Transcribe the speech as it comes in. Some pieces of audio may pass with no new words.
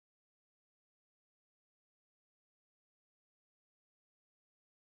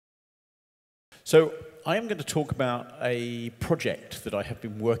So I am going to talk about a project that I have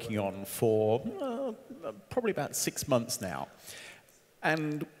been working on for probably about 6 months now.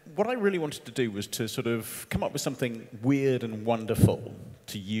 And what I really wanted to do was to sort of come up with something weird and wonderful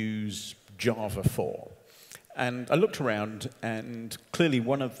to use Java for. And I looked around, and clearly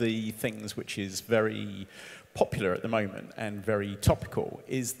one of the things which is very popular at the moment and very topical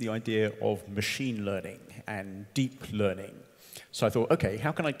is the idea of machine learning and deep learning. So I thought, OK,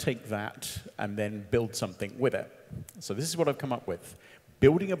 how can I take that and then build something with it? So this is what I've come up with.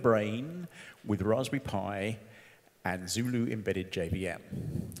 Building a brain with Raspberry Pi and Zulu embedded JVM.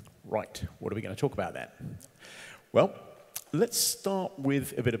 Right, what are we going to talk about then? Well, let's start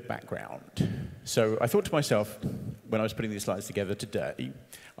with a bit of background. So I thought to myself, when I was putting these slides together today,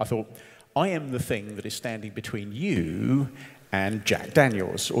 I thought, I am the thing that is standing between you and Jack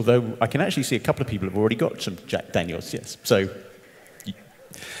Daniels, although I can actually see a couple of people have already got some Jack Daniels, yes. So,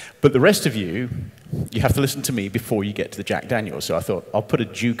 but the rest of you, you have to listen to me before you get to the Jack Daniels. So I thought, I'll put a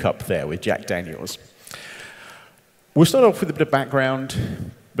Duke up there with Jack Daniels. We'll start off with a bit of background,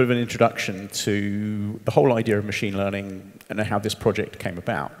 a bit of an introduction to the whole idea of machine learning and how this project came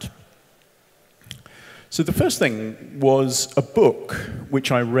about. So the first thing was a book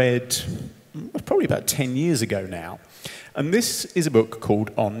which I read probably about 10 years ago now. And this is a book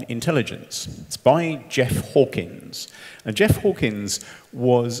called On Intelligence. It's by Jeff Hawkins. And Jeff Hawkins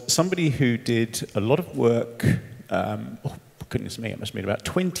was somebody who did a lot of work, oh, goodness me, it must have been about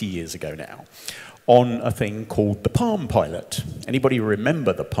 20 years ago now, on a thing called the Palm Pilot. Anybody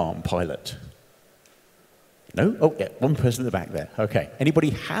remember the Palm Pilot? No? Oh, yeah, one person in the back there. OK.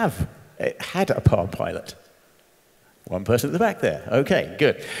 Anybody have had a Palm Pilot? One person at the back there. OK,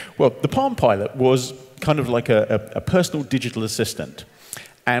 good. Well, the Palm Pilot was kind of like a personal digital assistant.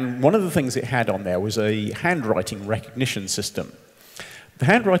 And one of the things it had on there was a handwriting recognition system. The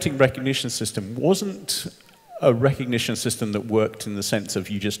handwriting recognition system wasn't a recognition system that worked in the sense of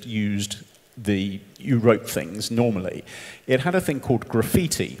you just used you wrote things normally. It had a thing called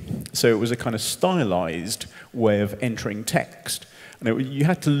graffiti. So it was a kind of stylized way of entering text. And you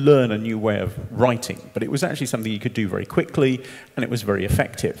had to learn a new way of writing, but it was actually something you could do very quickly, and it was very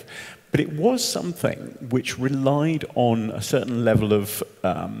effective. But it was something which relied on a certain level of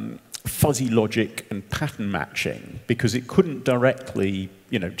fuzzy logic and pattern matching, because it couldn't directly,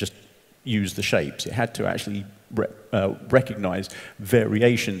 just use the shapes. It had to actually recognize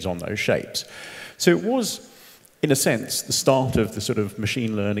variations on those shapes. So it was, in a sense, the start of the sort of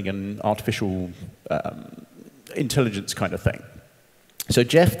machine learning and artificial intelligence kind of thing. So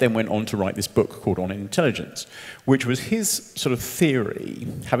Jeff then went on to write this book called On Intelligence, which was his sort of theory,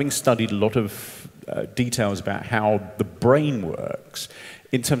 having studied a lot of details about how the brain works,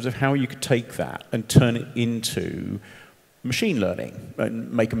 in terms of how you could take that and turn it into machine learning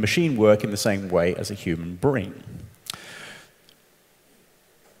and make a machine work in the same way as a human brain.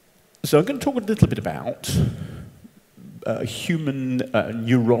 So I'm going to talk a little bit about human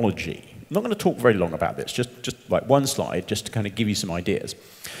neurology. I'm not going to talk very long about this, just like one slide, just to kind of give you some ideas.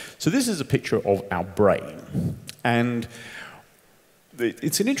 So this is a picture of our brain. And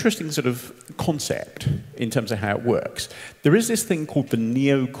it's an interesting sort of concept in terms of how it works. There is this thing called the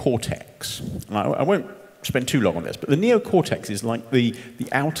neocortex. I won't spend too long on this, but the neocortex is like the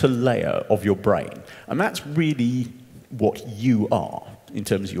outer layer of your brain. And that's really what you are, in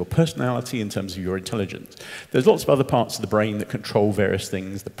terms of your personality, in terms of your intelligence. There's lots of other parts of the brain that control various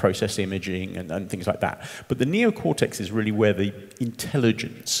things, that process imaging and things like that. But the neocortex is really where the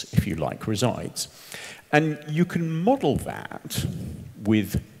intelligence, if you like, resides. And you can model that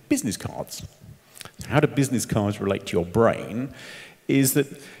with business cards. How do business cards relate to your brain? Is that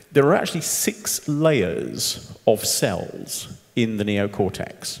there are actually 6 layers of cells in the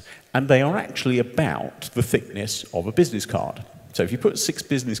neocortex. And they are actually about the thickness of a business card. So if you put 6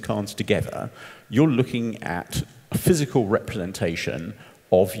 business cards together, you're looking at a physical representation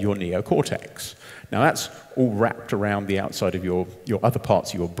of your neocortex. Now that's all wrapped around the outside of your other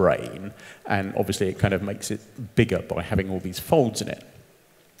parts of your brain, and obviously it kind of makes it bigger by having all these folds in it.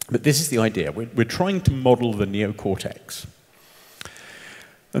 But this is the idea. We're trying to model the neocortex.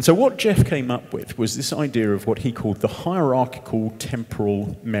 And so what Jeff came up with was this idea of what he called the hierarchical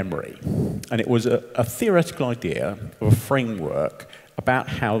temporal memory. And it was a theoretical idea of a framework about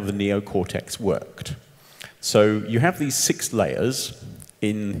how the neocortex worked. So you have these 6 layers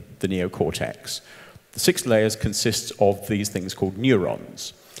in the neocortex. The 6 layers consists of these things called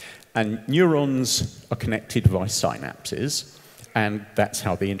neurons. And neurons are connected via synapses, and that's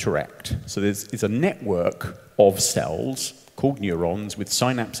how they interact. So it's a network of cells called neurons with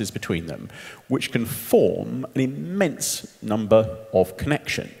synapses between them, which can form an immense number of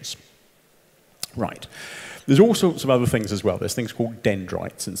connections. Right. There's all sorts of other things as well. There's things called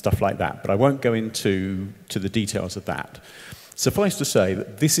dendrites and stuff like that, but I won't go into the details of that. Suffice to say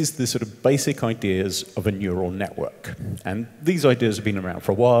that this is the sort of basic ideas of a neural network. And these ideas have been around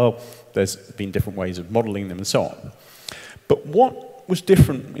for a while. There's been different ways of modeling them and so on. But what was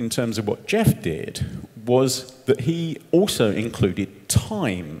different in terms of what Jeff did was that he also included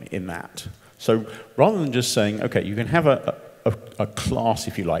time in that. So rather than just saying, OK, you can have a class,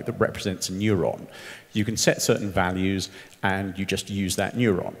 if you like, that represents a neuron. You can set certain values, and you just use that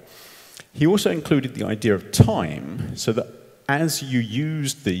neuron. He also included the idea of time, so that as you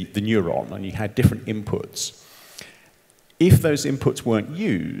used the neuron and you had different inputs, if those inputs weren't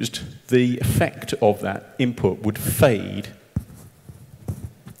used, the effect of that input would fade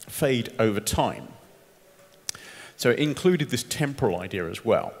over time. So it included this temporal idea as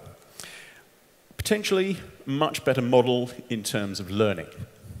well. Potentially a much better model in terms of learning.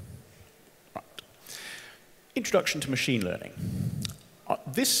 Right. Introduction to machine learning.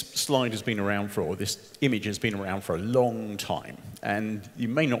 This slide has been around for, or this image has been around for a long time, and you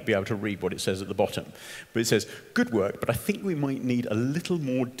may not be able to read what it says at the bottom, but it says, good work, but I think we might need a little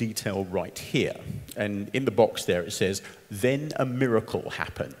more detail right here. And in the box there it says, then a miracle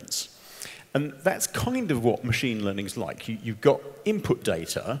happens. And that's kind of what machine learning is like. You've got input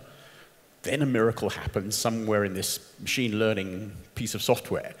data, then a miracle happens somewhere in this machine learning piece of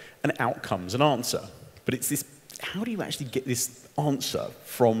software, and out comes an answer. But it's this, how do you actually get this answer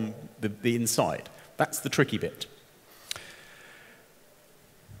from the inside? That's the tricky bit.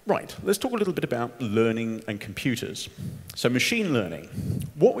 Right, let's talk a little bit about learning and computers. So machine learning,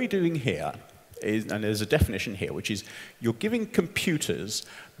 what we're doing here is, and there's a definition here, which is you're giving computers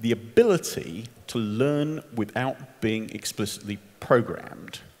the ability to learn without being explicitly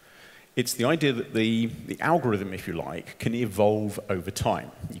programmed. It's the idea that the algorithm, if you like, can evolve over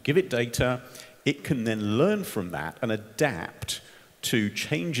time. You give it data, it can then learn from that and adapt to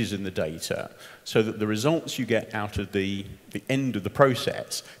changes in the data so that the results you get out of the end of the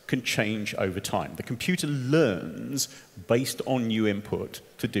process can change over time. The computer learns based on new input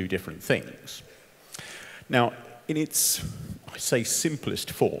to do different things. Now, in its, I say,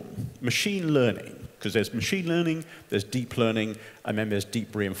 simplest form, machine learning, because there's machine learning, there's deep learning, and then there's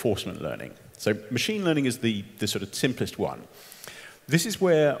deep reinforcement learning. So machine learning is the sort of simplest one. This is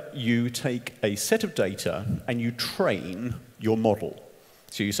where you take a set of data and you train your model.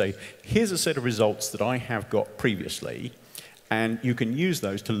 So you say, here's a set of results that I have got previously, and you can use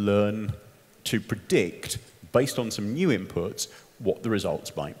those to learn to predict, based on some new inputs, what the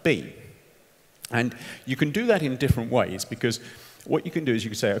results might be. And you can do that in different ways, because what you can do is you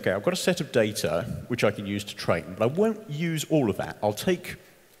can say, OK, I've got a set of data which I can use to train, but I won't use all of that. I'll take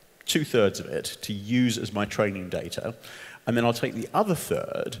 2/3 of it to use as my training data, and then I'll take the other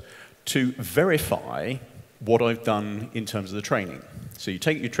third to verify what I've done in terms of the training. So you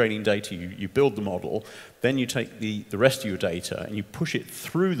take your training data, you build the model, then you take the rest of your data and you push it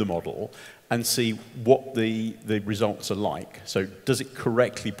through the model and see what the results are like. So does it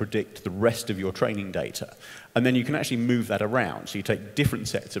correctly predict the rest of your training data? And then you can actually move that around. So you take different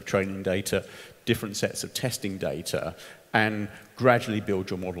sets of training data, different sets of testing data, and gradually build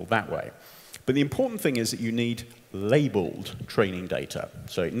your model that way. But the important thing is that you need labeled training data.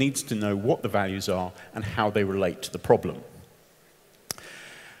 So it needs to know what the values are and how they relate to the problem.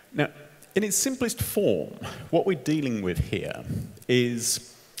 Now, in its simplest form, what we're dealing with here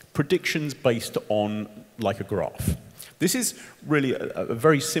is predictions based on like a graph. This is really a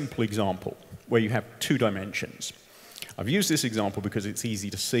very simple example where you have 2 dimensions. I've used this example because it's easy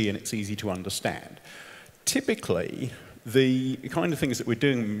to see and it's easy to understand. Typically, the kind of things that we're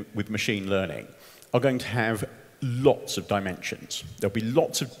doing with machine learning are going to have lots of dimensions. There'll be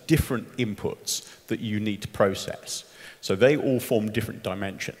lots of different inputs that you need to process. So they all form different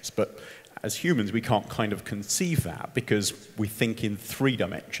dimensions. But as humans, we can't kind of conceive that because we think in 3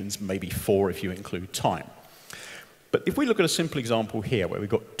 dimensions, maybe 4 if you include time. But if we look at a simple example here where we've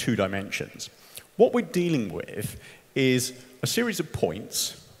got 2 dimensions, what we're dealing with is a series of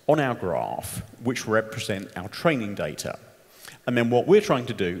points on our graph which represent our training data. And then what we're trying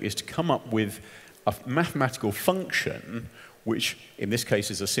to do is to come up with a mathematical function, which in this case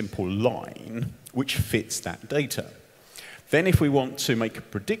is a simple line, which fits that data. Then if we want to make a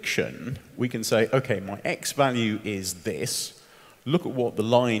prediction, we can say, OK, my x value is this. Look at what the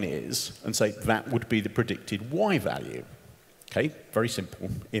line is and say that would be the predicted y value. OK, very simple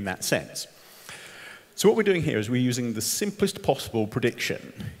in that sense. So what we're doing here is we're using the simplest possible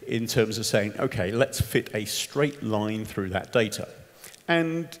prediction in terms of saying, OK, let's fit a straight line through that data.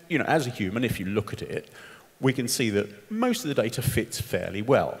 And as a human, if you look at it, we can see that most of the data fits fairly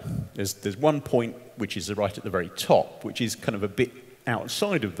well. There's one point which is right at the very top, which is kind of a bit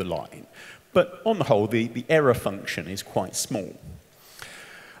outside of the line. But on the whole, the error function is quite small.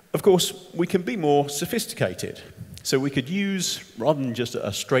 Of course, we can be more sophisticated. So we could use, rather than just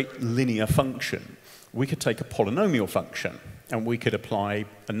a straight linear function, we could take a polynomial function, and we could apply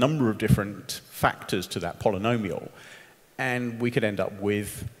a number of different factors to that polynomial, and we could end up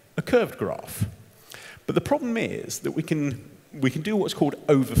with a curved graph. But the problem is that we can do what's called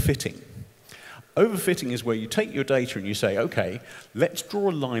overfitting. Overfitting is where you take your data and you say, OK, let's draw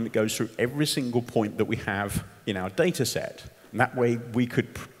a line that goes through every single point that we have in our data set. And that way, we could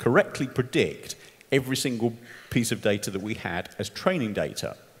correctly predict every single piece of data that we had as training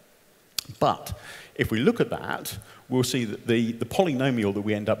data. But if we look at that, we'll see that the polynomial that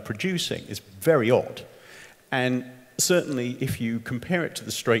we end up producing is very odd. And certainly, if you compare it to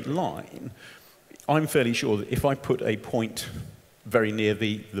the straight line, I'm fairly sure that if I put a point very near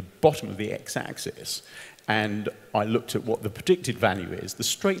the bottom of the x-axis, and I looked at what the predicted value is, the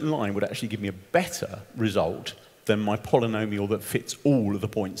straight line would actually give me a better result than my polynomial that fits all of the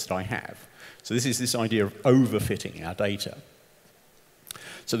points that I have. So this is this idea of overfitting our data.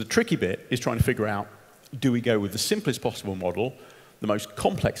 So the tricky bit is trying to figure out, do we go with the simplest possible model, the most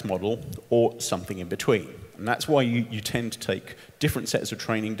complex model, or something in between? And that's why you tend to take different sets of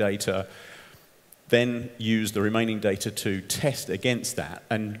training data, then use the remaining data to test against that,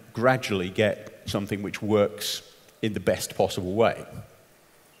 and gradually get something which works in the best possible way.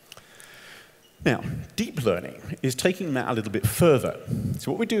 Now, deep learning is taking that a little bit further.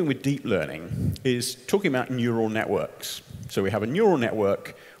 So what we're doing with deep learning is talking about neural networks. So we have a neural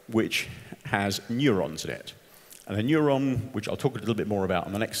network which has neurons in it. And a neuron, which I'll talk a little bit more about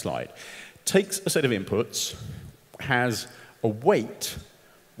on the next slide, takes a set of inputs, has a weight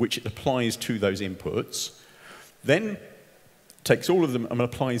which it applies to those inputs, then takes all of them and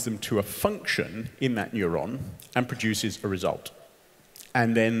applies them to a function in that neuron and produces a result.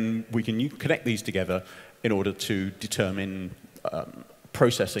 And then we can connect these together in order to determine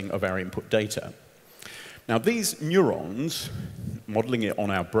processing of our input data. Now, these neurons, modeling it on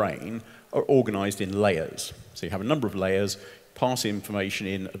our brain, are organized in layers. So you have a number of layers, pass information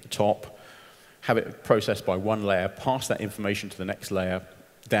in at the top, have it processed by one layer, pass that information to the next layer,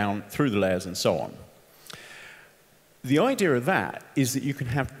 down through the layers, and so on. The idea of that is that you can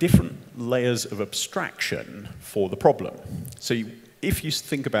have different layers of abstraction for the problem. So if you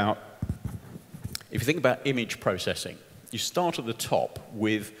think about image processing, you start at the top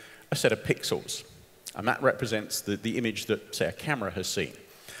with a set of pixels, and that represents the image that, say, a camera has seen.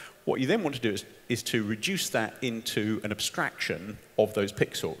 What you then want to do is to reduce that into an abstraction of those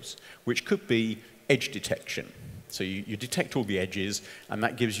pixels, which could be edge detection. So you detect all the edges, and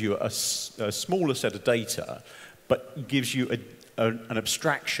that gives you a smaller set of data, but gives you an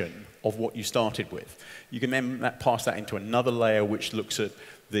abstraction of what you started with. You can then pass that into another layer, which looks at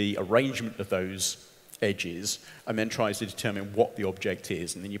the arrangement of those edges, and then tries to determine what the object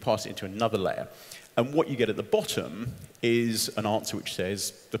is, and then you pass it into another layer. And what you get at the bottom is an answer which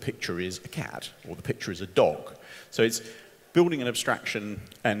says the picture is a cat, or the picture is a dog. So it's building an abstraction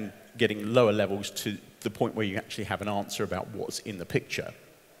and getting lower levels to the point where you actually have an answer about what's in the picture.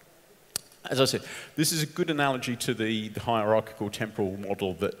 As I said, this is a good analogy to the hierarchical temporal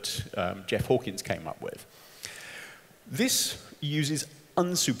model that Jeff Hawkins came up with. This uses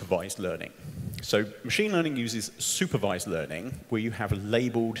unsupervised learning. So machine learning uses supervised learning, where you have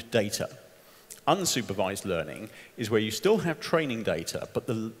labeled data. Unsupervised learning is where you still have training data, but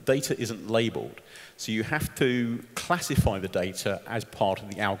the data isn't labeled. So you have to classify the data as part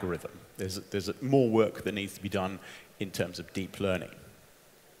of the algorithm. There's more work that needs to be done in terms of deep learning.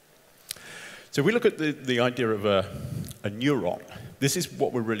 So if we look at the idea of a neuron, this is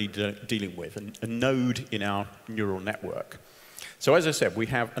what we're really dealing with, a node in our neural network. So as I said, we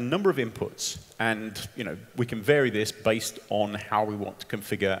have a number of inputs, and we can vary this based on how we want to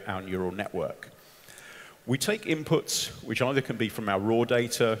configure our neural network. We take inputs, which either can be from our raw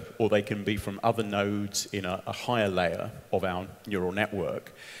data, or they can be from other nodes in a higher layer of our neural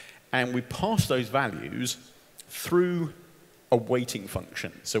network, and we pass those values through a weighting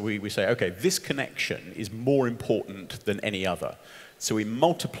function. So we say, OK, this connection is more important than any other. So we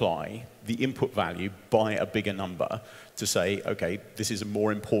multiply the input value by a bigger number to say, OK, this is a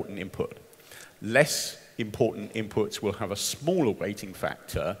more important input. Less important inputs will have a smaller weighting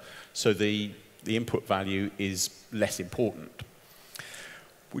factor, so the input value is less important.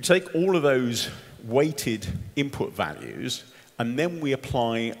 We take all of those weighted input values, and then we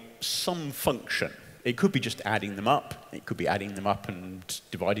apply some function. It could be just adding them up. It could be adding them up and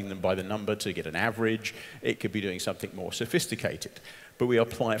dividing them by the number to get an average. It could be doing something more sophisticated. But we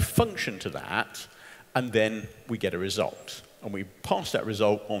apply a function to that, and then we get a result. And we pass that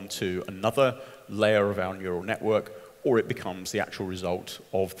result onto another layer of our neural network, or it becomes the actual result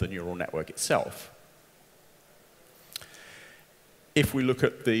of the neural network itself. If we look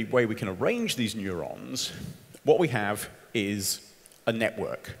at the way we can arrange these neurons, what we have is a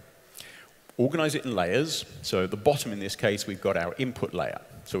network. Organize it in layers. So at the bottom in this case, we've got our input layer.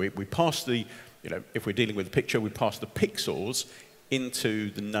 So we pass the, if we're dealing with a picture, we pass the pixels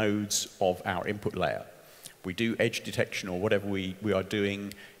into the nodes of our input layer. We do edge detection or whatever we are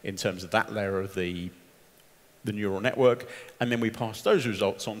doing in terms of that layer of the neural network, and then we pass those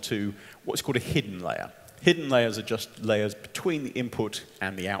results onto what's called a hidden layer. Hidden layers are just layers between the input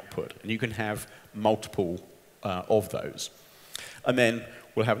and the output, and you can have multiple of those. And then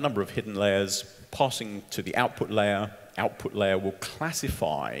we'll have a number of hidden layers passing to the output layer. Output layer will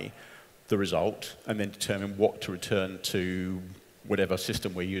classify the result and then determine what to return to whatever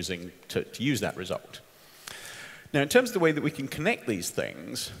system we're using to use that result. Now, in terms of the way that we can connect these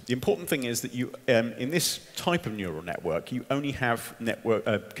things, the important thing is that you, in this type of neural network, you only have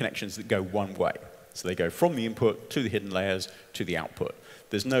network connections that go one way. So they go from the input to the hidden layers to the output.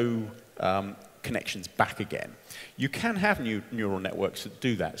 There's no connections back again. You can have neural networks that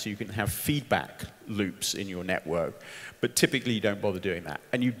do that, so you can have feedback loops in your network, but typically you don't bother doing that.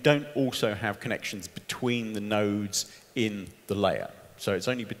 And you don't also have connections between the nodes in the layer. So it's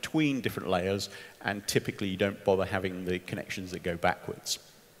only between different layers, and typically you don't bother having the connections that go backwards.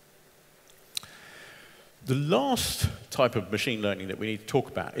 The last type of machine learning that we need to talk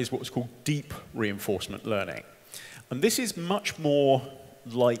about is what's called deep reinforcement learning. And this is much more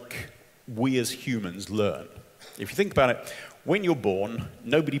like we as humans learn. If you think about it, when you're born,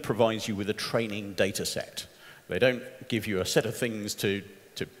 nobody provides you with a training data set. They don't give you a set of things to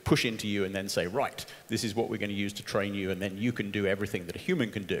push into you and then say, right, this is what we're going to use to train you, and then you can do everything that a human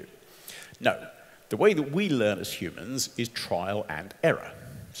can do. No. The way that we learn as humans is trial and error.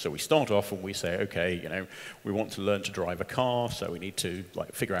 So we start off and we say, okay, we want to learn to drive a car, so we need to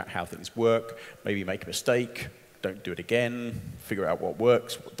figure out how things work, maybe make a mistake, don't do it again, figure out what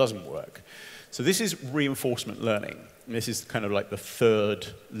works, what doesn't work. So this is reinforcement learning. And this is kind of like the third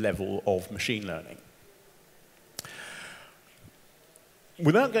level of machine learning.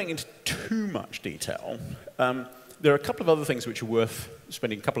 Without going into too much detail, there are a couple of other things which are worth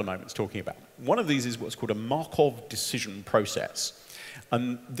spending a couple of moments talking about. One of these is what's called a Markov decision process.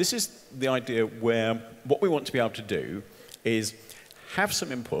 And this is the idea where what we want to be able to do is have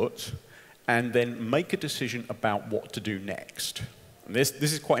some input and then make a decision about what to do next. And this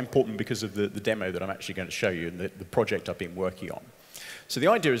is quite important because of the demo that I'm actually going to show you and the project I've been working on. So the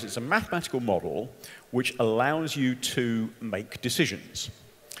idea is it's a mathematical model which allows you to make decisions.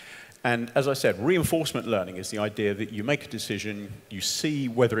 And as I said, reinforcement learning is the idea that you make a decision, you see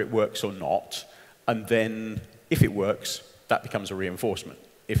whether it works or not, and then if it works, that becomes a reinforcement.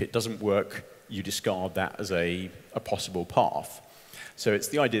 If it doesn't work, you discard that as a possible path. So it's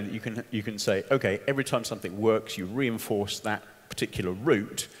the idea that you can say, okay, every time something works, you reinforce that particular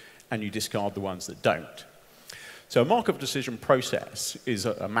route, and you discard the ones that don't. So a Markov decision process is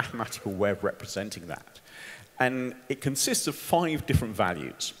a mathematical way of representing that. And it consists of 5 different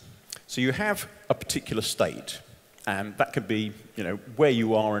values. So you have a particular state, and that could be where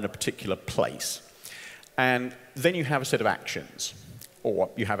you are in a particular place. And then you have a set of actions, or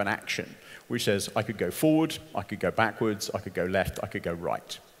you have an action, which says I could go forward, I could go backwards, I could go left, I could go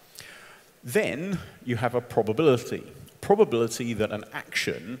right. Then you have a probability that an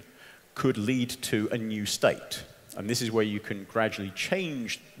action could lead to a new state. And this is where you can gradually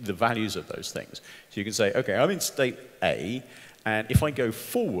change the values of those things. So you can say, okay, I'm in state A, and if I go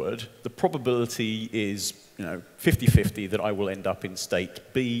forward, the probability is 50-50 that I will end up in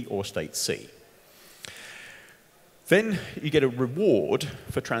state B or state C. Then you get a reward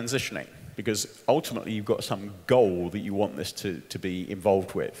for transitioning, because ultimately you've got some goal that you want this to be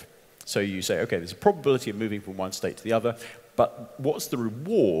involved with. So you say, okay, there's a probability of moving from one state to the other, but what's the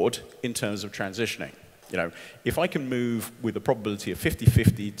reward in terms of transitioning? If I can move with a probability of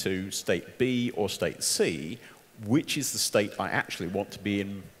 50-50 to state B or state C, which is the state I actually want to be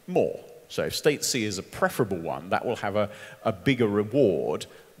in more? So if state C is a preferable one, that will have a bigger reward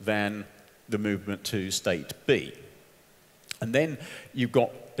than the movement to state B. And then you've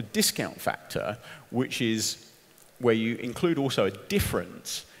got a discount factor, which is where you include also a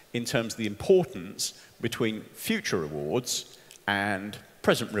difference in terms of the importance between future rewards and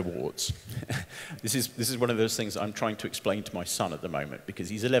present rewards. This is one of those things I'm trying to explain to my son at the moment because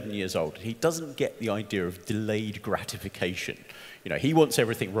he's 11 years old. He doesn't get the idea of delayed gratification. He wants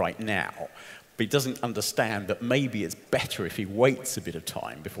everything right now, but he doesn't understand that maybe it's better if he waits a bit of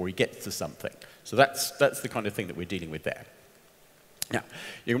time before he gets to something. So that's the kind of thing that we're dealing with there. Now,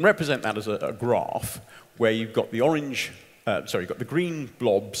 you can represent that as a graph where you've got the you've got the green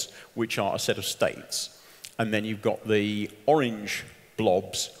blobs, which are a set of states, and then you've got the orange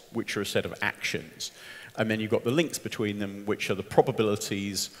blobs, which are a set of actions. And then you've got the links between them, which are the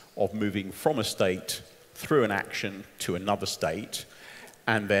probabilities of moving from a state through an action to another state.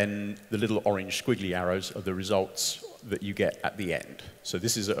 And then the little orange squiggly arrows are the results that you get at the end. So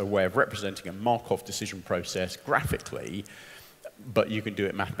this is a way of representing a Markov decision process graphically, but you can do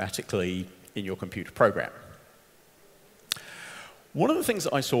it mathematically in your computer program. One of the things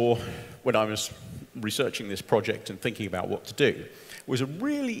that I saw when I was researching this project and thinking about what to do was a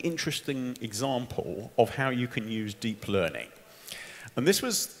really interesting example of how you can use deep learning. And this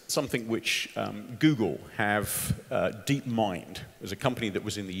was something which Google have, DeepMind was a company that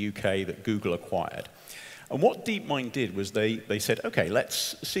was in the UK that Google acquired. And what DeepMind did was they said, OK,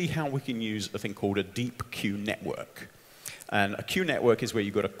 let's see how we can use a thing called a deep queue network. And a queue network is where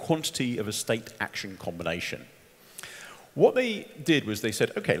you've got a quantity of a state action combination. What they did was they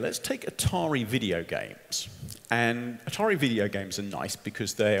said, OK, let's take Atari video games. And Atari video games are nice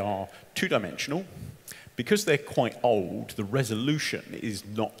because they are two-dimensional. Because they're quite old, the resolution is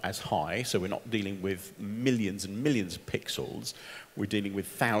not as high, so we're not dealing with millions and millions of pixels. We're dealing with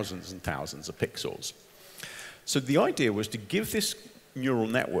thousands and thousands of pixels. So the idea was to give this neural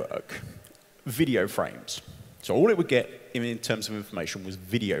network video frames. So all it would get in terms of information was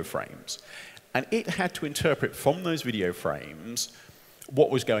video frames. And it had to interpret from those video frames what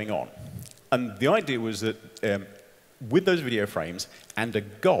was going on. And the idea was that with those video frames and a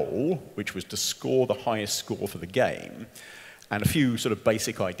goal, which was to score the highest score for the game, and a few sort of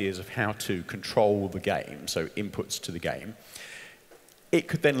basic ideas of how to control the game, so inputs to the game, it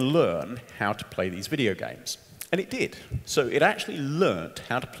could then learn how to play these video games. And it did. So it actually learned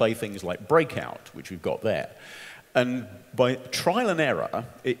how to play things like Breakout, which we've got there. And by trial and error,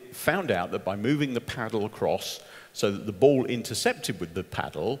 it found out that by moving the paddle across so that the ball intercepted with the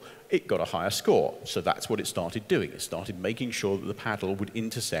paddle, it got a higher score. So that's what it started doing. It started making sure that the paddle would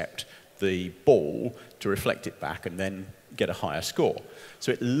intercept the ball to reflect it back and then get a higher score.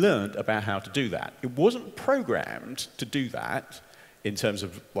 So it learned about how to do that. It wasn't programmed to do that in terms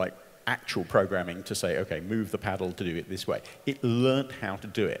of like actual programming to say, OK, move the paddle to do it this way. It learned how to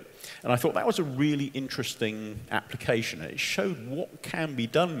do it. And I thought that was a really interesting application. And it showed what can be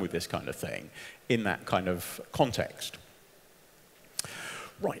done with this kind of thing in that kind of context.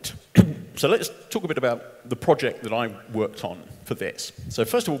 Right. So let's talk a bit about the project that I worked on for this. So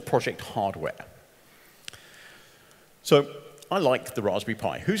first of all, project hardware. So I like the Raspberry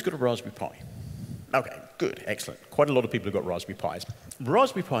Pi. Who's got a Raspberry Pi? OK, good, excellent. Quite a lot of people have got Raspberry Pis.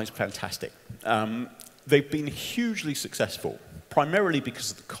 Raspberry Pi is fantastic. They've been hugely successful, primarily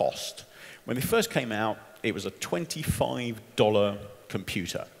because of the cost. When they first came out, it was a $25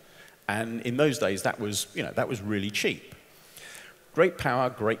 computer. And in those days, that was really cheap. Great power,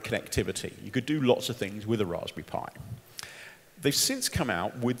 great connectivity. You could do lots of things with a Raspberry Pi. They've since come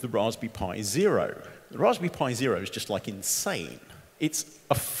out with the Raspberry Pi Zero. The Raspberry Pi Zero is just like insane. It's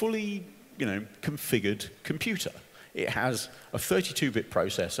a fully configured computer. It has a 32-bit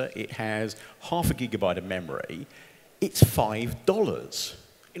processor. It has half a gigabyte of memory. It's $5.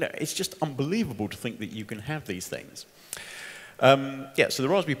 It's just unbelievable to think that you can have these things. Yeah, so the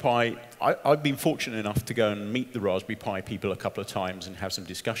Raspberry Pi, I've been fortunate enough to go and meet the Raspberry Pi people a couple of times and have some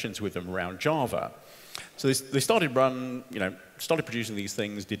discussions with them around Java. So they started producing these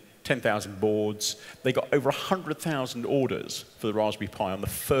things, did 10,000 boards. They got over 100,000 orders for the Raspberry Pi on the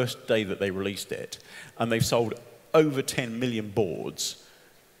first day that they released it. And they've sold over 10 million boards.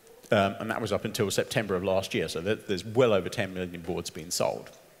 And that was up until September of last year. So there's well over 10 million boards being sold.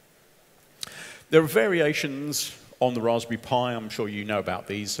 There are variations on the Raspberry Pi. I'm sure you know about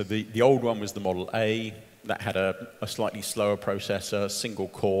these. So the old one was the Model A. That had a slightly slower processor, single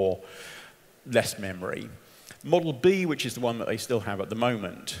core, less memory. Model B, which is the one that they still have at the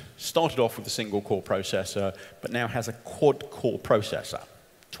moment, started off with a single-core processor, but now has a quad-core processor.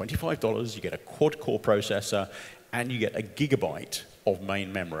 $25, you get a quad-core processor, and you get a gigabyte of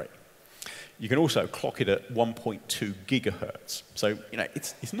main memory. You can also clock it at 1.2 gigahertz. So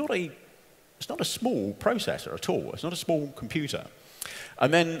it's not a small processor at all. It's not a small computer.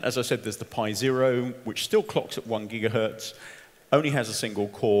 And then, as I said, there's the Pi Zero, which still clocks at 1 gigahertz, only has a single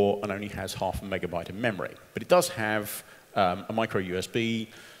core, and only has half a megabyte of memory. But it does have a micro USB,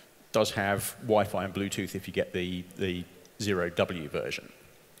 does have Wi-Fi and Bluetooth if you get the 0W version.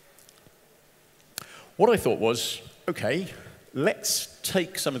 What I thought was, OK, let's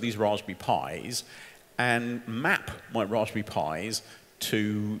take some of these Raspberry Pis and map my Raspberry Pis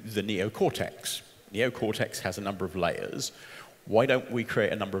to the Neo-Cortex. Neo-Cortex has a number of layers. Why don't we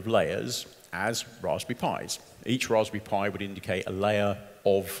create a number of layers as Raspberry Pis? Each Raspberry Pi would indicate a layer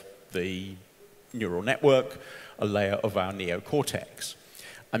of the neural network, a layer of our Neo-Cortex.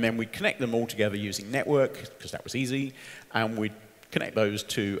 And then we'd connect them all together using network, because that was easy, and we'd connect those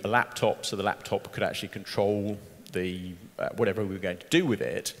to a laptop so the laptop could actually control the whatever we were going to do with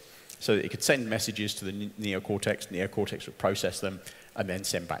it, so that it could send messages to the Neo-Cortex, Neo-Cortex would process them, and then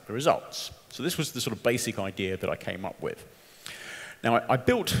send back the results. So this was the sort of basic idea that I came up with. Now, I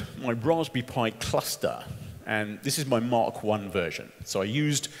built my Raspberry Pi cluster, and this is my Mark I version. So I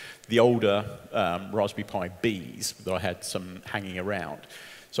used the older Raspberry Pi Bs that I had some hanging around.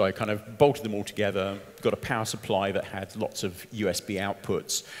 So I kind of bolted them all together, got a power supply that had lots of USB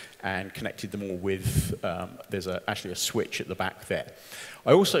outputs, and connected them all with, there's actually a switch at the back there.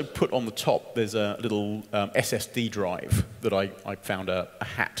 I also put on the top, there's a little SSD drive that I found a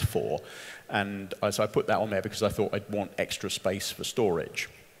hat for. And so I put that on there because I thought I'd want extra space for storage.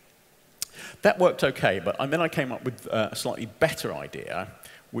 That worked OK, but then I came up with a slightly better idea,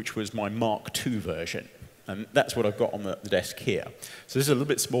 which was my Mark II version. And that's what I've got on the desk here. So this is a little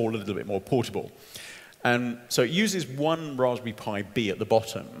bit smaller, a little bit more portable. And so it uses one Raspberry Pi B at the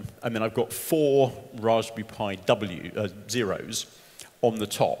bottom, and then I've got 4 Raspberry Pi Zeros on the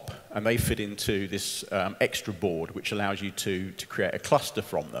top, and they fit into this extra board, which allows you to create a cluster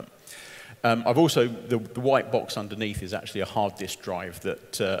from them. I've also, the white box underneath is actually a hard disk drive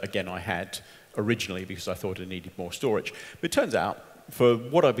that, again, I had originally because I thought I needed more storage. But it turns out, for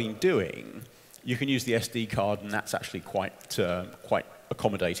what I've been doing, you can use the SD card, and that's actually quite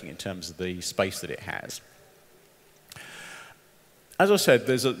accommodating in terms of the space that it has. As I said,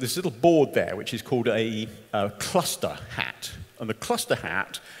 there's this little board there, which is called a cluster hat. And the cluster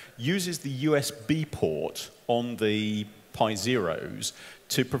hat uses the USB port on the Pi Zeros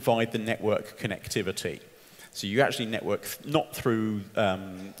to provide the network connectivity. So you actually network not through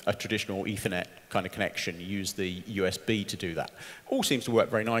a traditional Ethernet kind of connection. You use the USB to do that. All seems to work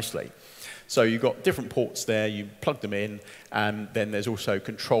very nicely. So you've got different ports there, you plug them in, and then there's also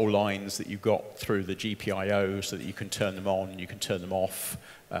control lines that you've got through the GPIO so that you can turn them on, you can turn them off.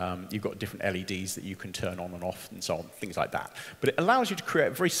 You've got different LEDs that you can turn on and off and so on, things like that. But it allows you to create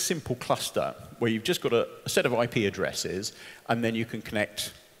a very simple cluster where you've just got a set of IP addresses, and then you can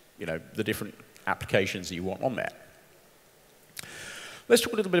connect the different applications that you want on there. Let's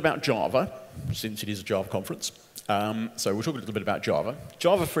talk a little bit about Java, since it is a Java conference. So we'll talk a little bit about Java.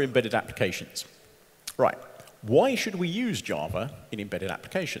 Java for embedded applications. Right. Why should we use Java in embedded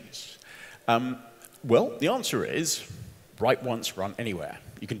applications? Well, the answer is write once, run anywhere.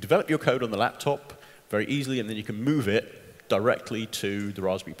 You can develop your code on the laptop very easily, and then you can move it directly to the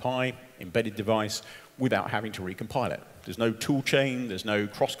Raspberry Pi embedded device without having to recompile it. There's no tool chain, there's no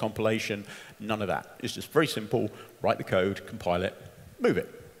cross-compilation, none of that. It's just very simple. Write the code, compile it, move it.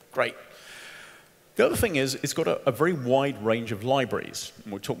 Great. The other thing is it's got a very wide range of libraries.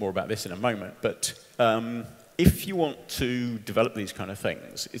 And we'll talk more about this in a moment. But if you want to develop these kind of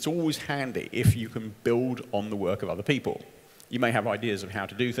things, it's always handy if you can build on the work of other people. You may have ideas of how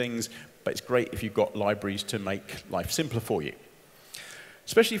to do things, but it's great if you've got libraries to make life simpler for you.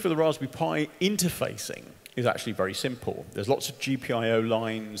 Especially for the Raspberry Pi, interfacing is actually very simple. There's lots of GPIO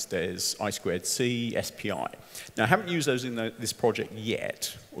lines, there's I2C, SPI. Now, I haven't used those in this project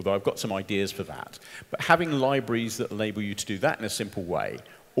yet, although I've got some ideas for that. But having libraries that enable you to do that in a simple way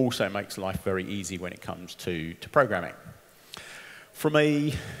also makes life very easy when it comes to programming. From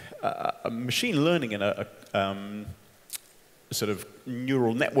a machine learning and a sort of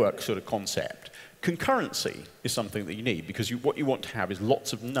neural network sort of concept, concurrency is something that you need, because what you want to have is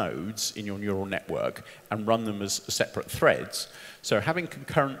lots of nodes in your neural network and run them as separate threads. So having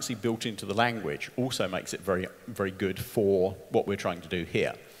concurrency built into the language also makes it very, very good for what we're trying to do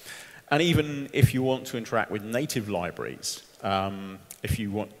here. And even if you want to interact with native libraries, if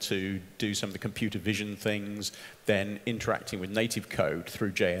you want to do some of the computer vision things, then interacting with native code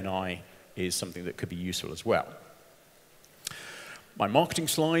through JNI is something that could be useful as well. My marketing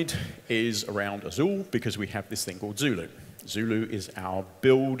slide is around Azul because we have this thing called Zulu. Zulu is our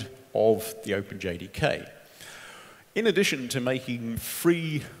build of the OpenJDK. In addition to making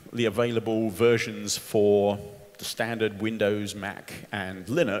freely available versions for the standard Windows, Mac, and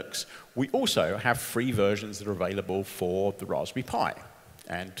Linux, we also have free versions that are available for the Raspberry Pi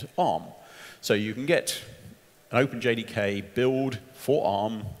and ARM. So you can get an OpenJDK build for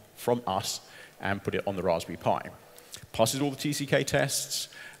ARM from us and put it on the Raspberry Pi. Passes all the TCK tests.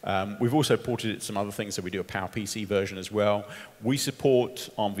 We've also ported it to some other things, so we do a PowerPC version as well. We support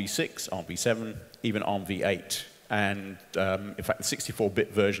ARM v6, ARM v7, even ARM v8. And in fact, the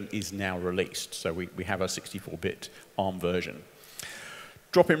 64-bit version is now released. So we have a 64-bit ARM version.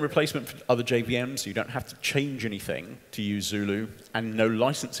 Drop-in replacement for other JVMs, so you don't have to change anything to use Zulu, and no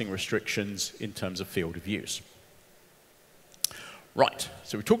licensing restrictions in terms of field of use. Right,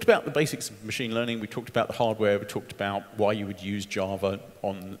 so we talked about the basics of machine learning, we talked about the hardware, we talked about why you would use Java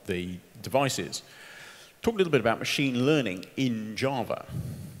on the devices. Talk a little bit about machine learning in Java.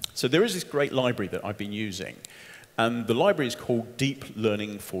 So there is this great library that I've been using, and the library is called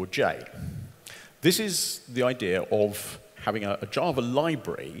DeepLearning4J. This is the idea of having a Java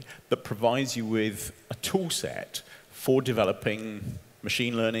library that provides you with a tool set for developing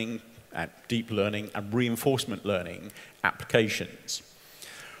machine learning, and deep learning, and reinforcement learning applications.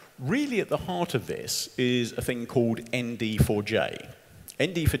 Really at the heart of this is a thing called ND4J.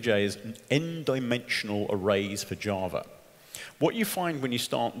 ND4J is n-dimensional arrays for Java. What you find when you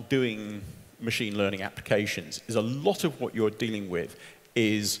start doing machine learning applications is a lot of what you're dealing with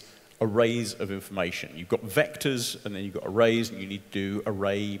is arrays of information. You've got vectors, and then you've got arrays, and you need to do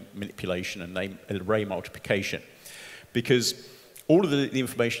array manipulation and array multiplication. Because all of the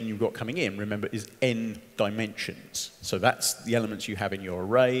information you've got coming in, remember, is n dimensions. So that's the elements you have in your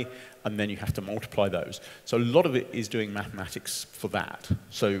array, and then you have to multiply those. So a lot of it is doing mathematics for that.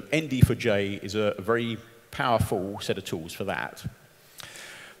 So ND4J is a very powerful set of tools for that.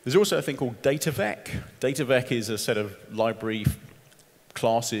 There's also a thing called DataVec. DataVec is a set of library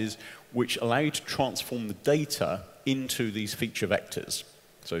classes which allow you to transform the data into these feature vectors.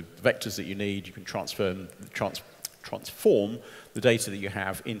 So the vectors that you need, you can transform the data that you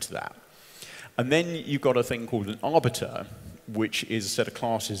have into that. And then you've got a thing called an arbiter, which is a set of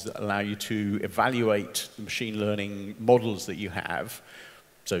classes that allow you to evaluate the machine learning models that you have.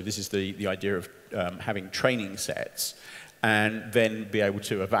 So this is the idea of having training sets, and then be able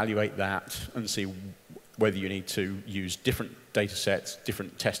to evaluate that and see whether you need to use different data sets,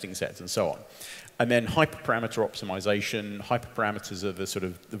 different testing sets, and so on. And then hyperparameter optimization. Hyperparameters are the sort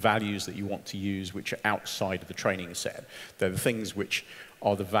of the values that you want to use which are outside of the training set. They're the things which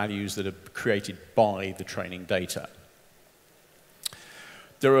are the values that are created by the training data.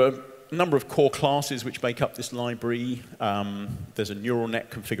 There are a number of core classes which make up this library. There's a neural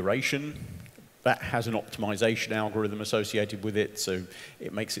net configuration. That has an optimization algorithm associated with it, so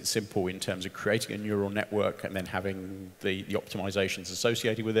it makes it simple in terms of creating a neural network and then having the optimizations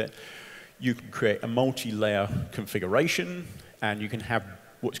associated with it. You can create a multi-layer configuration, and you can have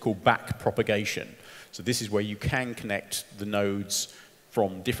what's called back propagation. So this is where you can connect the nodes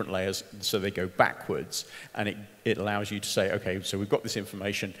from different layers so they go backwards, and it allows you to say, okay, so we've got this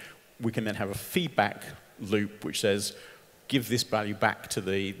information, we can then have a feedback loop which says, give this value back to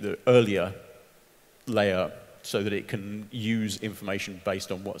the earlier layer so that it can use information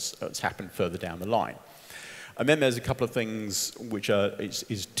based on what's happened further down the line. And then there's a couple of things which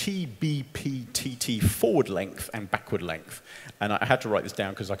is TBPTT forward length and backward length. And I had to write this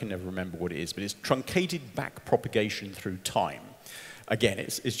down because I can never remember what it is, but it's truncated back propagation through time. Again,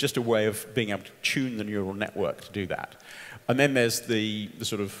 it's just a way of being able to tune the neural network to do that. And then there's the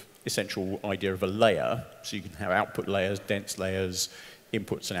sort of essential idea of a layer. So you can have output layers, dense layers,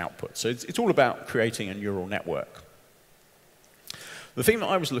 inputs and outputs. So it's all about creating a neural network. The thing that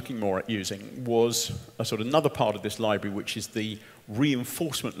I was looking more at using was a sort of another part of this library, which is the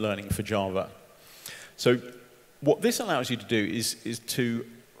reinforcement learning for Java. So what this allows you to do is to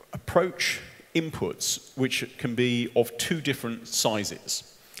approach inputs which can be of two different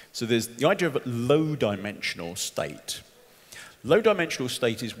sizes. So there's the idea of a low-dimensional state. Low-dimensional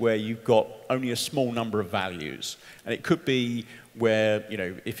state is where you've got only a small number of values. And it could be where, you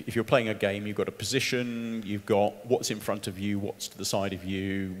know, if you're playing a game, you've got a position, you've got what's in front of you, what's to the side of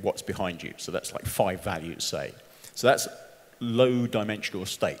you, what's behind you. So that's like 5 values, say. So that's low-dimensional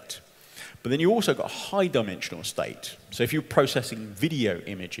state. But then you also got high-dimensional state. So if you're processing video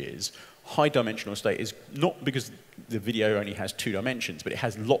images, high-dimensional state is not because the video only has 2 dimensions, but it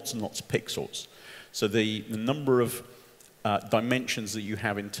has lots and lots of pixels. So the number of dimensions that you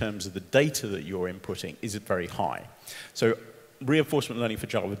have in terms of the data that you're inputting is very high. So reinforcement learning for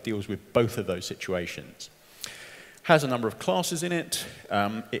Java deals with both of those situations. Has a number of classes in it.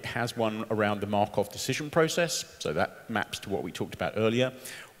 It has one around the Markov decision process, so that maps to what we talked about earlier.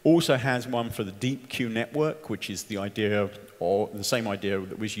 Also has one for the deep Q network, which is the idea, or the same idea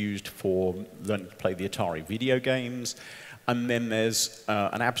that was used for learning to play the Atari video games. And then there's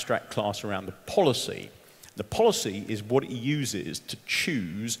an abstract class around the policy. The policy is what it uses to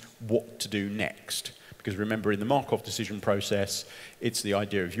choose what to do next. Because remember, in the Markov decision process, it's the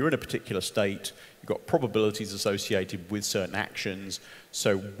idea of you're in a particular state, you've got probabilities associated with certain actions,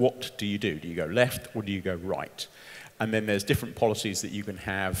 so what do you do? Do you go left or do you go right? And then there's different policies that you can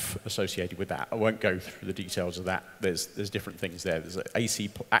have associated with that. I won't go through the details of that. There's different things there. There's an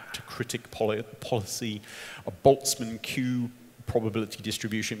AC actor-critic policy, a Boltzmann Q probability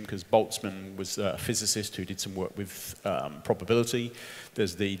distribution, because Boltzmann was a physicist who did some work with probability.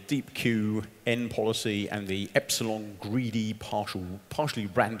 There's the deep Q N policy and the epsilon greedy partially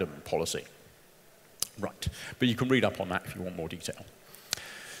random policy. Right, but you can read up on that if you want more detail.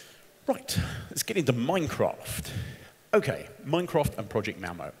 Right, let's get into Minecraft. Okay, Minecraft and Project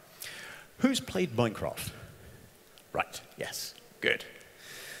Malmo. Who's played Minecraft? Right, yes, good.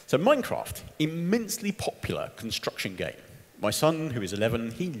 So Minecraft, immensely popular construction game. My son, who is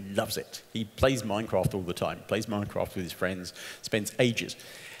 11, he loves it. He plays Minecraft all the time, plays Minecraft with his friends, spends ages.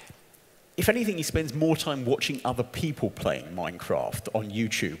 If anything, he spends more time watching other people playing Minecraft on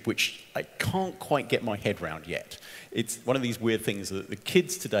YouTube, which I can't quite get my head around yet. It's one of these weird things that the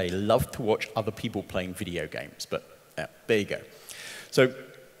kids today love to watch other people playing video games, but there you go. So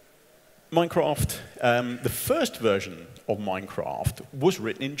Minecraft, the first version of Minecraft was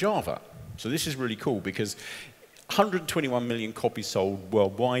written in Java. So this is really cool because 121 million copies sold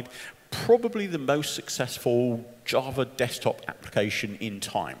worldwide, probably the most successful Java desktop application in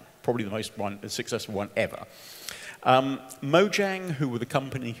time, probably the most successful one ever. Mojang, who were the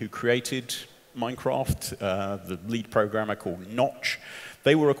company who created Minecraft, the lead programmer called Notch,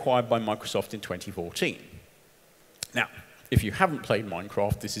 they were acquired by Microsoft in 2014. Now, if you haven't played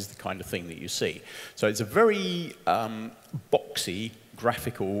Minecraft, this is the kind of thing that you see. So it's a very boxy,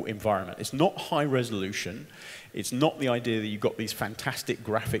 graphical environment. It's not high resolution. It's not the idea that you've got these fantastic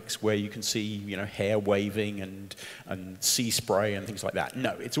graphics where you can see, hair waving and sea spray and things like that.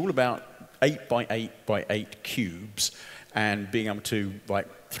 No, it's all about 8 by 8 by 8 cubes and being able to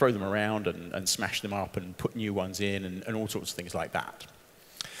throw them around and smash them up and put new ones in and all sorts of things like that.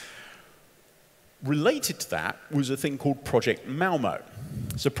 Related to that was a thing called Project Malmo.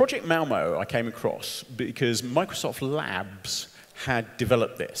 So Project Malmo I came across because Microsoft Labs had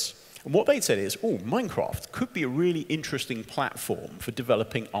developed this. And what they'd said is, Minecraft could be a really interesting platform for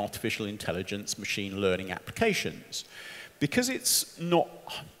developing artificial intelligence, machine learning applications. Because it's not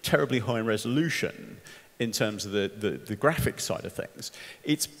terribly high resolution in terms of the graphics side of things,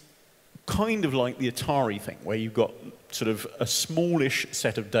 it's kind of like the Atari thing, where you've got sort of a smallish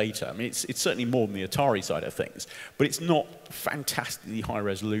set of data. I mean, it's certainly more than the Atari side of things, but it's not fantastically high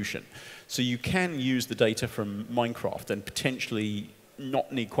resolution. So you can use the data from Minecraft and potentially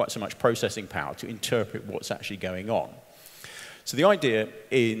not need quite so much processing power to interpret what's actually going on. So the idea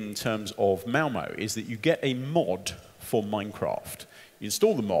in terms of Malmo is that you get a mod for Minecraft. You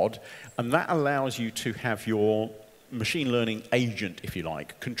install the mod, and that allows you to have your machine learning agent, if you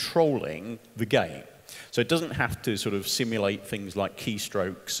like, controlling the game. So it doesn't have to sort of simulate things like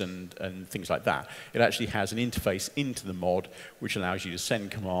keystrokes and things like that. It actually has an interface into the mod which allows you to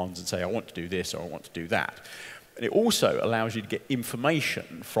send commands and say, I want to do this or I want to do that. And it also allows you to get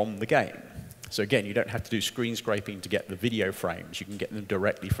information from the game. So again, you don't have to do screen scraping to get the video frames. You can get them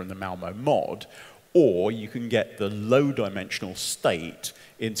directly from the Malmo mod, or you can get the low-dimensional state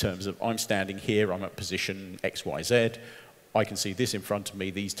in terms of I'm standing here, I'm at position X, Y, Z, I can see this in front of me,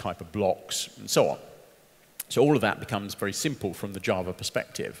 these type of blocks, and so on. So all of that becomes very simple from the Java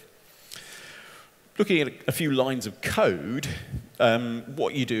perspective. Looking at a few lines of code,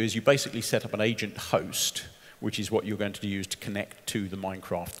 what you do is you basically set up an agent host, which is what you're going to use to connect to the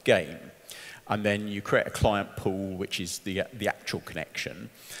Minecraft game. And then you create a client pool, which is the actual connection.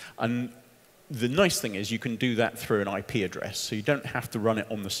 And the nice thing is you can do that through an IP address, so you don't have to run it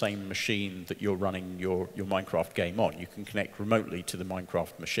on the same machine that you're running your Minecraft game on. You can connect remotely to the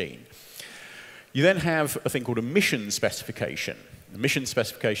Minecraft machine. You then have a thing called a mission specification. The mission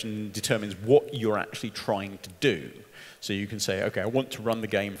specification determines what you're actually trying to do. So you can say, okay, I want to run the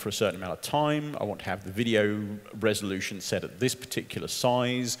game for a certain amount of time. I want to have the video resolution set at this particular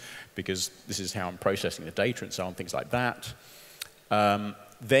size because this is how I'm processing the data and so on, things like that.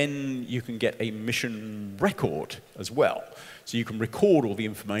 Then you can get a mission record as well. So you can record all the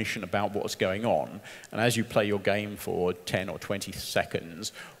information about what's going on. And as you play your game for 10 or 20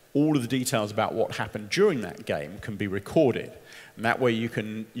 seconds, all of the details about what happened during that game can be recorded. And that way you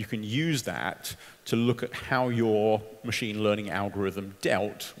can use that to look at how your machine learning algorithm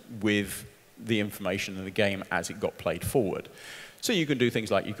dealt with the information in the game as it got played forward. So you can do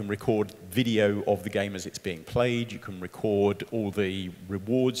things like you can record video of the game as it's being played, you can record all the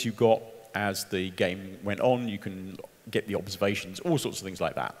rewards you got as the game went on. You can get the observations, all sorts of things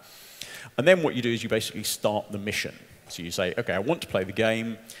like that. And then what you do is you basically start the mission. So you say, OK, I want to play the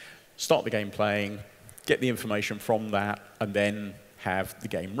game, start the game playing, get the information from that, and then have the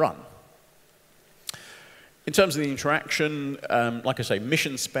game run. In terms of the interaction, like I say,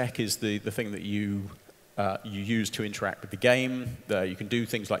 mission spec is the thing that you use to interact with the game. You can do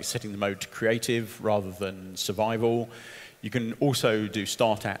things like setting the mode to creative rather than survival. You can also do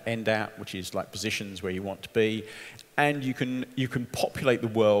start at, end at, which is like positions where you want to be. And you can populate the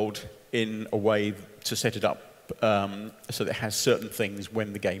world in a way to set it up so that it has certain things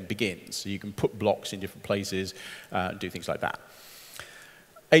when the game begins. So you can put blocks in different places and do things like that.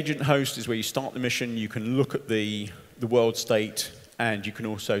 Agent host is where you start the mission. You can look at the world state, and you can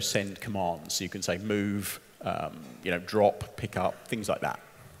also send commands. So you can say move, drop, pick up, things like that.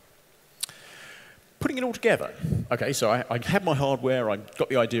 Putting it all together. OK, so I had my hardware. I got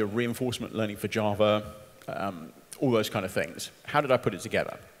the idea of reinforcement learning for Java, all those kind of things. How did I put it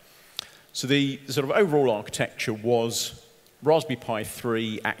together? So the sort of overall architecture was Raspberry Pi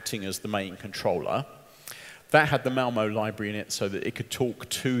 3 acting as the main controller. That had the Malmo library in it so that it could talk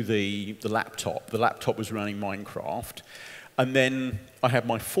to the laptop. The laptop was running Minecraft. And then I had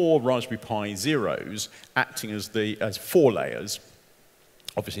my 4 Raspberry Pi Zeros acting as 4 layers.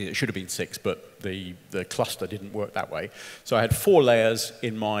 Obviously, it should have been 6, but the cluster didn't work that way. So I had 4 layers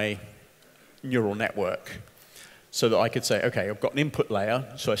in my neural network so that I could say, OK, I've got an input layer.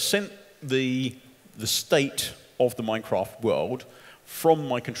 So I sent the state of the Minecraft world from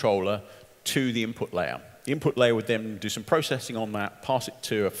my controller to the input layer. The input layer would then do some processing on that, pass it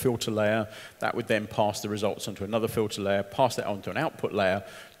to a filter layer. That would then pass the results onto another filter layer, pass that onto an output layer,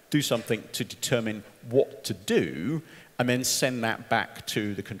 do something to determine what to do, and then send that back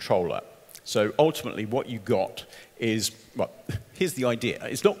to the controller. So ultimately, what you got is, well, here's the idea.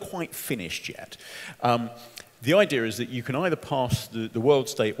 It's not quite finished yet. The idea is that you can either pass the world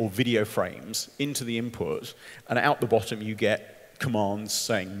state or video frames into the input, and out the bottom you get commands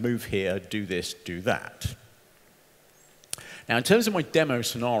saying, move here, do this, do that. Now, in terms of my demo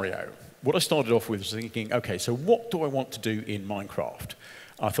scenario, what I started off with was thinking, OK, so what do I want to do in Minecraft?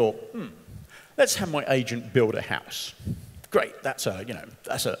 I thought, let's have my agent build a house. Great, that's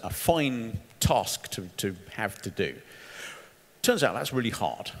a fine task to have to do. Turns out that's really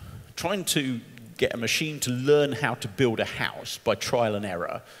hard. Trying to get a machine to learn how to build a house by trial and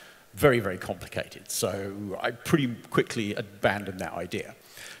error, very, very complicated. So I pretty quickly abandoned that idea.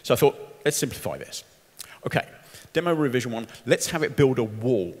 So I thought, let's simplify this. OK, demo revision 1, let's have it build a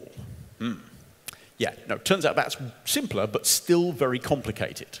wall. Yeah, no, turns out that's simpler, but still very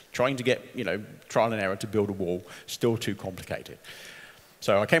complicated. Trying to get, trial and error to build a wall, still too complicated.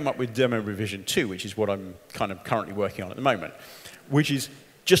 So I came up with demo revision 2, which is what I'm kind of currently working on at the moment, which is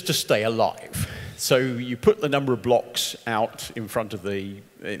just to stay alive. So you put the number of blocks out in front of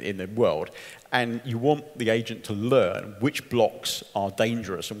in the world, and you want the agent to learn which blocks are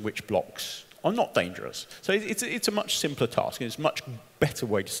dangerous and which blocks are not dangerous. So it's a much simpler task, and it's a much better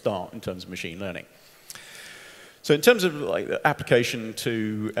way to start in terms of machine learning. So in terms of the application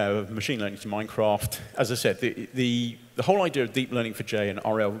to machine learning to Minecraft, as I said, the whole idea of DeepLearning4J and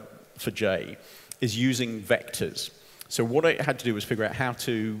RL4J is using vectors. So what I had to do was figure out how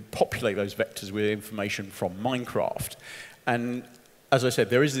to populate those vectors with information from Minecraft. And as I said,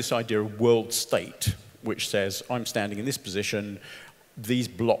 there is this idea of world state, which says, I'm standing in this position, these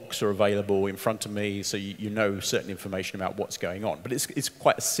blocks are available in front of me, so you know certain information about what's going on. But it's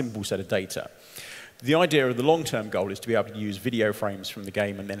quite a simple set of data. The idea of the long-term goal is to be able to use video frames from the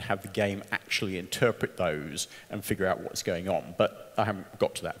game and then have the game actually interpret those and figure out what's going on. But I haven't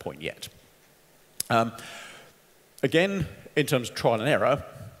got to that point yet. Again, in terms of trial and error,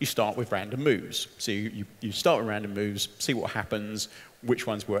 you start with random moves. So you start with random moves, see what happens, which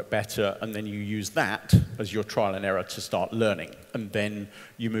ones work better, and then you use that as your trial and error to start learning. And then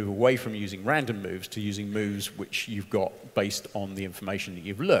you move away from using random moves to using moves which you've got based on the information that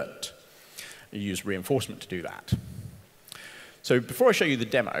you've learned. You use reinforcement to do that. So before I show you the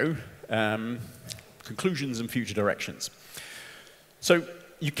demo, conclusions and future directions. So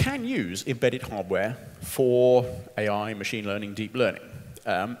you can use embedded hardware for AI, machine learning, deep learning.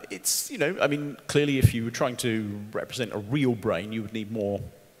 Clearly if you were trying to represent a real brain, you would need more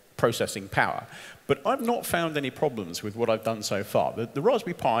processing power. But I've not found any problems with what I've done so far. The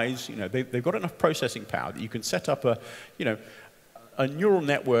Raspberry Pis, they've got enough processing power that you can set up a neural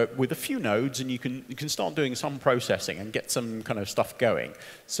network with a few nodes, and you can start doing some processing and get some kind of stuff going.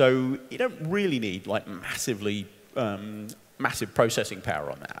 So you don't really need like massive processing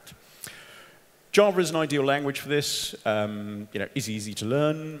power on that. Java is an ideal language for this. Is easy to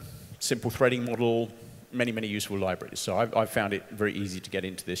learn, simple threading model, many, many useful libraries. So I've found it very easy to get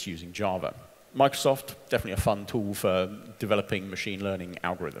into this using Java. Microsoft, definitely a fun tool for developing machine learning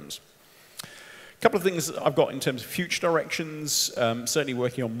algorithms. A couple of things that I've got in terms of future directions, certainly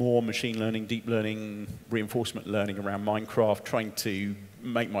working on more machine learning, deep learning, reinforcement learning around Minecraft, trying to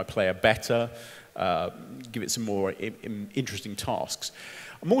make my player better, give it some more interesting tasks.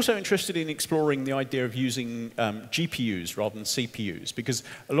 I'm also interested in exploring the idea of using GPUs rather than CPUs, because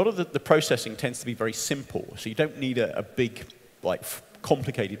a lot of the processing tends to be very simple, so you don't need a big, like,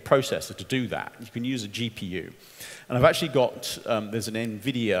 complicated processor to do that. You can use a GPU. And I've actually got, there's an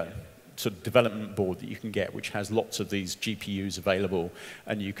NVIDIA sort of development board that you can get, which has lots of these GPUs available,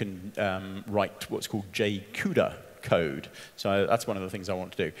 and you can write what's called JCUDA code. So that's one of the things I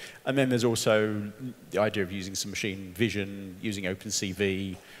want to do. And then there's also the idea of using some machine vision, using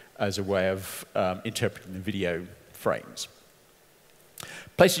OpenCV as a way of interpreting the video frames.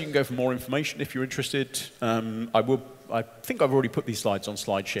 Places you can go for more information if you're interested. I think I've already put these slides on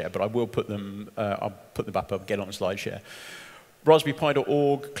SlideShare, but I will put them, I'll put them up again on SlideShare.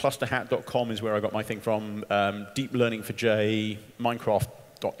 RaspberryPi.org, clusterhat.com is where I got my thing from, DeepLearning4J,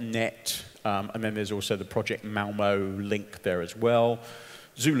 Minecraft.net, and then there's also the Project Malmo link there as well.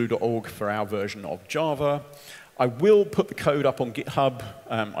 Zulu.org for our version of Java. I will put the code up on GitHub.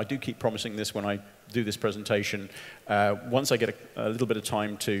 I do keep promising this when I do this presentation. Once I get a little bit of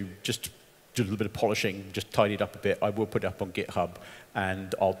time to just do a little bit of polishing, just tidy it up a bit, I will put it up on GitHub,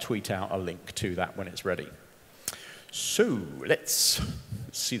 and I'll tweet out a link to that when it's ready. So let's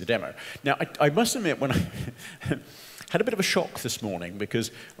see the demo. Now, I must admit, when I had a bit of a shock this morning,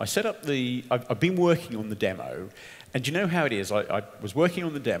 because I set up I've been working on the demo, and you know how it is. I was working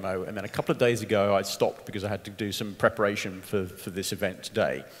on the demo, and then a couple of days ago, I stopped because I had to do some preparation for this event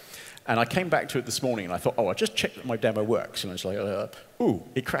today. And I came back to it this morning, and I thought, oh, I just checked that my demo works. And I was like, ooh,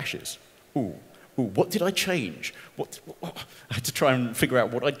 it crashes. Ooh, what did I change? I had to try and figure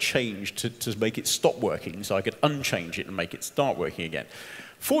out what I'd changed to make it stop working so I could unchange it and make it start working again.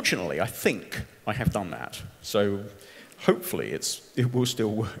 Fortunately, I think I have done that. So hopefully it will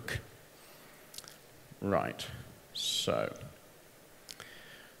still work. Right. So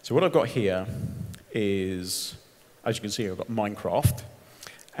what I've got here is, as you can see, I've got Minecraft.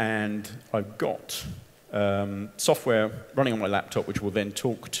 And I've got software running on my laptop, which will then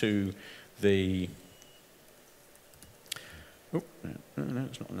talk to the, no,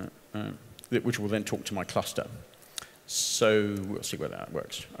 it's not that, which will then talk to my cluster. So we'll see whether that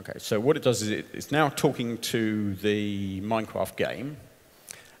works. Okay, so what it does is it's now talking to the Minecraft game.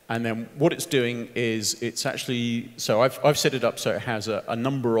 And then what it's doing is it's actually, so I've set it up so it has a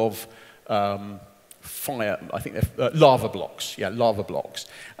number of I think they're lava blocks. Yeah, lava blocks.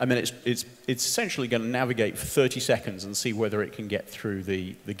 And then it's essentially going to navigate for 30 seconds and see whether it can get through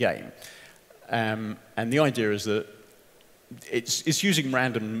the game. And the idea is that it's using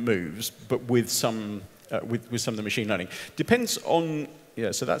random moves, but with some of the machine learning. Depends on,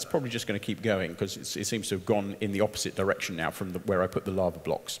 yeah, so that's probably just going to keep going because it seems to have gone in the opposite direction now from where I put the lava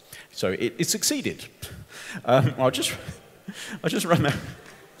blocks. So it succeeded. I'll just run that.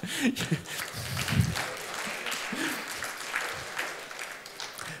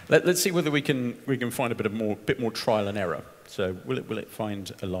 Let's see whether we can find a bit more trial and error. So will it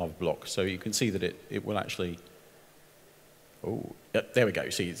find a lava block? So you can see that it will actually. Oh, there we go.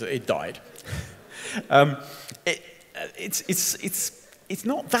 See, it died. It's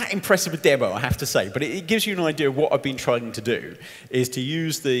not that impressive a demo, I have to say, but it gives you an idea of what I've been trying to do, is to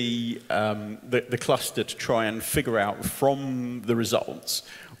use the cluster to try and figure out from the results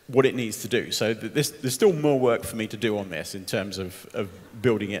what it needs to do. So there's still more work for me to do on this in terms of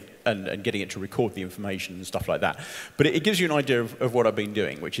building it and getting it to record the information and stuff like that. But it gives you an idea of what I've been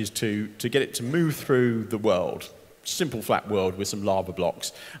doing, which is to get it to move through the world, simple flat world with some lava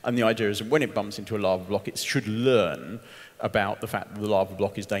blocks. And the idea is that when it bumps into a lava block, it should learn about the fact that the lava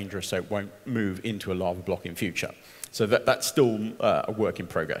block is dangerous, so it won't move into a lava block in future. So that's still a work in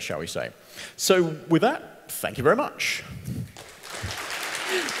progress, shall we say. So with that, thank you very much.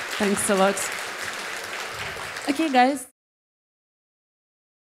 Thanks a lot. Okay, guys.